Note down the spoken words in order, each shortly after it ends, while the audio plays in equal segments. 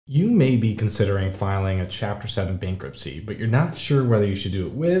You may be considering filing a Chapter 7 bankruptcy, but you're not sure whether you should do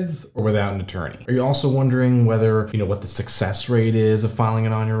it with or without an attorney. Are you also wondering whether, what the success rate is of filing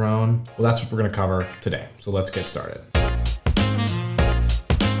it on your own? Well, that's what we're going to cover today. So let's get started.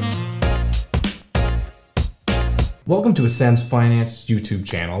 Welcome to Ascend's Finance YouTube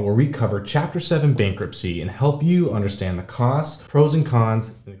channel, where we cover Chapter 7 bankruptcy and help you understand the costs, pros and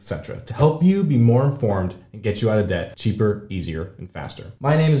cons, etc. to help you be more informed and get you out of debt cheaper, easier, and faster.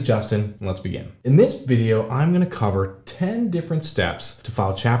 My name is Justin, and let's begin. In this video, I'm going to cover 10 different steps to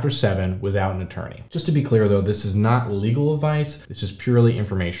file Chapter 7 without an attorney. Just to be clear though, this is not legal advice, this is purely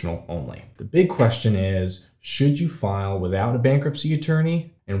informational only. The big question is, should you file without a bankruptcy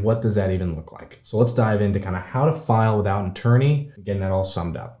attorney? And what does that even look like? So let's dive into kind of how to file without an attorney and getting that all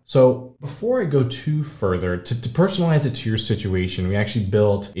summed up. So before I go too further, to personalize it to your situation, we actually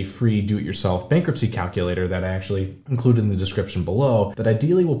built a free do-it-yourself bankruptcy calculator that I actually included in the description below that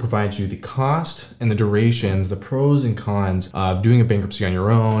ideally will provide you the cost and the durations, the pros and cons of doing a bankruptcy on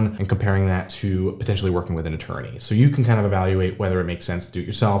your own and comparing that to potentially working with an attorney. So you can kind of evaluate whether it makes sense to do it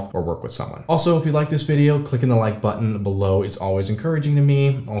yourself or work with someone. Also, if you like this video, clicking the like button below is always encouraging to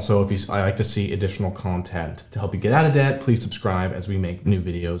me. Also, I like to see additional content to help you get out of debt, please subscribe as we make new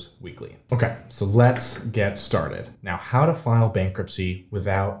videos weekly. Okay, so let's get started. Now, how to file bankruptcy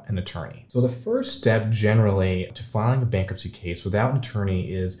without an attorney. So the first step generally to filing a bankruptcy case without an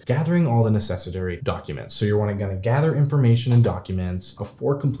attorney is gathering all the necessary documents. So you're going to gather information and documents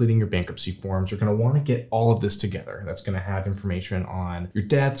before completing your bankruptcy forms. You're going to want to get all of this together. That's going to have information on your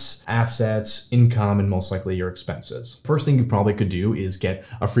debts, assets, income, and most likely your expenses. First thing you probably could do is get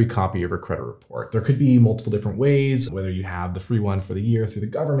a free copy of your credit report. There could be multiple different ways, whether you have the free one for the year through the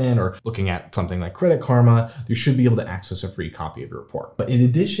government or looking at something like Credit Karma, you should be able to access a free copy of your report. But in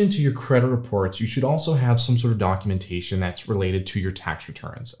addition to your credit reports, you should also have some sort of documentation that's related to your tax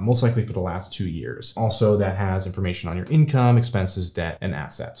returns, most likely for the last 2 years. Also, that has information on your income, expenses, debt, and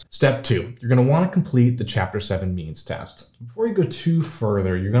assets. Step 2, you're going to want to complete the Chapter 7 means test. Before you go too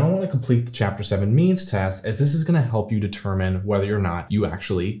further, you're going to want to complete the Chapter 7 means test, as this is going to help you determine whether or not you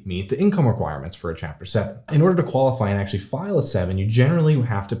actually meet the income requirements for a Chapter 7. In order to qualify and actually file a 7, you generally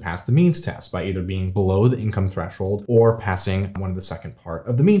have to pass the means test by either being below the income threshold or passing one of the second part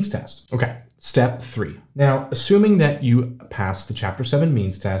of the means test. Okay. Step 3. Now, assuming that you pass the Chapter 7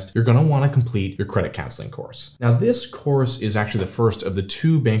 means test, you're going to want to complete your credit counseling course. Now, this course is actually the first of the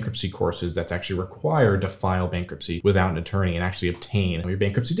 2 bankruptcy courses that's actually required to file bankruptcy without an attorney and actually obtain your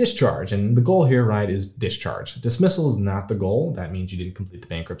bankruptcy discharge. And the goal here, right, is discharge. Dismissal is not the goal. That means you didn't complete the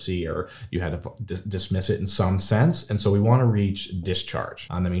bankruptcy or you had to dismiss it in some sense. And so we want to reach discharge.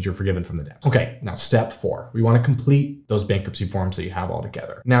 That means you're forgiven from the debt. Okay, now step 4. We want to complete those bankruptcy forms that you have all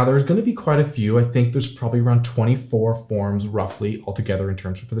together. Now, there's going to be quite a few. I think there's probably around 24 forms roughly altogether in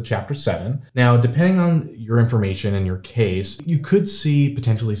terms of for the Chapter 7. Now, depending on your information and your case, you could see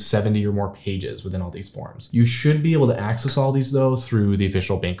potentially 70 or more pages within all these forms. You should be able to access all these though through the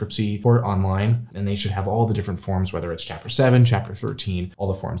official bankruptcy court online, and they should have all the different forms, whether it's Chapter 7, Chapter 13, all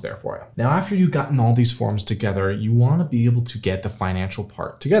the forms there for you. Now, after you've gotten all these forms together, you want to be able to get the financial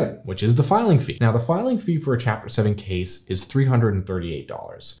part together, which is the filing fee. Now, the filing fee for a Chapter 7 case is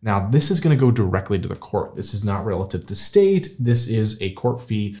 $338. Now, this is going to go directly to the court. This is not relative to state. This is a court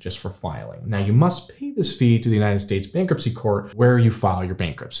fee just for filing. Now, you must pay this fee to the United States Bankruptcy Court where you file your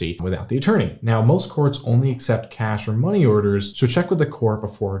bankruptcy without the attorney. Now, most courts only accept cash or money orders, so check with the court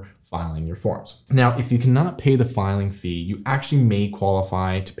before filing your forms. Now, if you cannot pay the filing fee, you actually may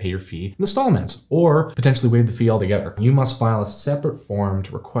qualify to pay your fee in installments or potentially waive the fee altogether. You must file a separate form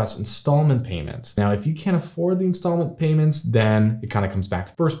to request installment payments. Now, if you can't afford the installment payments, then it kind of comes back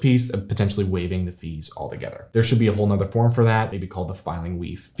to the first piece of potentially waiving the fees altogether. There should be a whole nother form for that, maybe called the filing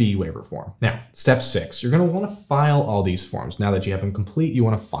fee waiver form. Now, step 6, you're going to want to file all these forms. Now that you have them complete, you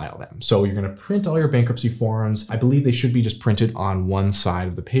want to file them. So you're going to print all your bankruptcy forms. I believe they should be just printed on one side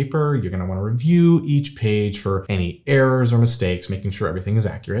of the paper. You're going to want to review each page for any errors or mistakes, making sure everything is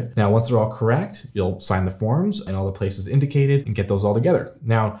accurate. Now, once they're all correct, you'll sign the forms in all the places indicated and get those all together.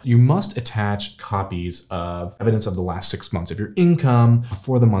 Now, you must attach copies of evidence of the last 6 months of your income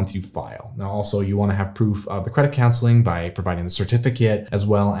before the month you file. Now, also, you want to have proof of the credit counseling by providing the certificate, as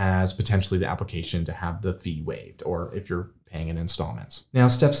well as potentially the application to have the fee waived, or if you're paying in installments. Now,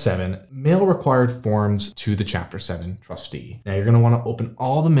 step 7, mail required forms to the Chapter 7 trustee. Now, you're going to want to open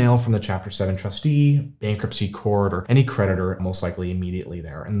all the mail from the Chapter 7 trustee, bankruptcy court, or any creditor, most likely immediately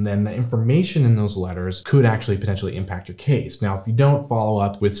there. And then the information in those letters could actually potentially impact your case. Now, if you don't follow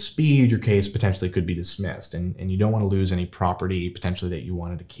up with speed, your case potentially could be dismissed, and you don't want to lose any property potentially that you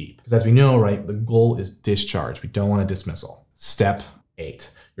wanted to keep. Because as we know, right, the goal is discharge. We don't want a dismissal. Step 8.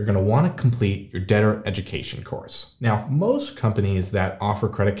 you're going to want to complete your debtor education course. Now, most companies that offer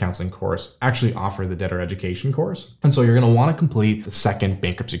credit counseling course actually offer the debtor education course. And so you're going to want to complete the second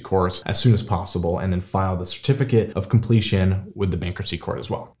bankruptcy course as soon as possible and then file the certificate of completion with the bankruptcy court as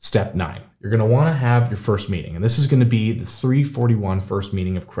well. Step 9. You're going to want to have your first meeting, and this is going to be the 341 first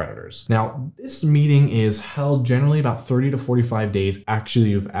meeting of creditors. Now, this meeting is held generally about 30 to 45 days after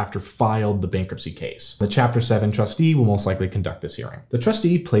you've filed the bankruptcy case. The Chapter 7 trustee will most likely conduct this hearing. The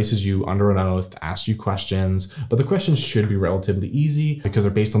trustee places you under an oath to ask you questions, but the questions should be relatively easy because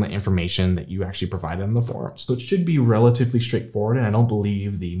they're based on the information that you actually provided in the form. So it should be relatively straightforward, and I don't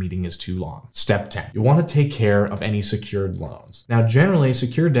believe the meeting is too long. Step 10. You want to take care of any secured loans. Now, generally,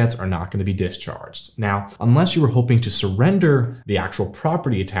 secured debts are not going to be discharged. Now, unless you were hoping to surrender the actual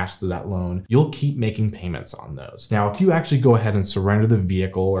property attached to that loan, you'll keep making payments on those. Now, if you actually go ahead and surrender the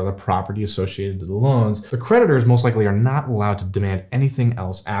vehicle or the property associated to the loans, the creditors most likely are not allowed to demand anything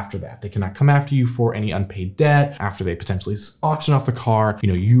else after that. They cannot come after you for any unpaid debt after they potentially auction off the car.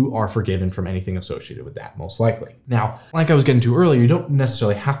 You are forgiven from anything associated with that, most likely. Now, like I was getting to earlier, you don't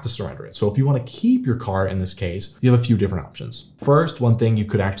necessarily have to surrender it. So if you want to keep your car in this case, you have a few different options. First, one thing, you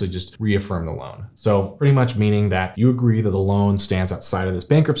could actually just reaffirm the loan. So pretty much meaning that you agree that the loan stands outside of this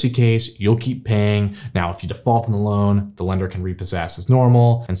bankruptcy case, you'll keep paying. Now, if you default on the loan, the lender can repossess as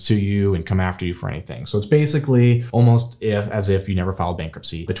normal and sue you and come after you for anything. So it's basically almost as if you never filed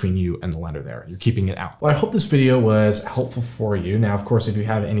bankruptcy between you and the lender there. You're keeping it out. Well, I hope this video was helpful for you. Now, of course, if you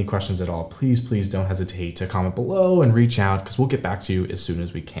have any questions at all, please don't hesitate to comment below and reach out because we'll get back to you as soon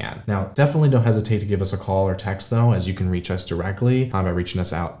as we can. Now, definitely don't hesitate to give us a call or text though, as you can reach us directly by reaching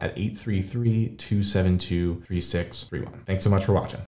us out at 833-272-3631. Thanks so much for watching.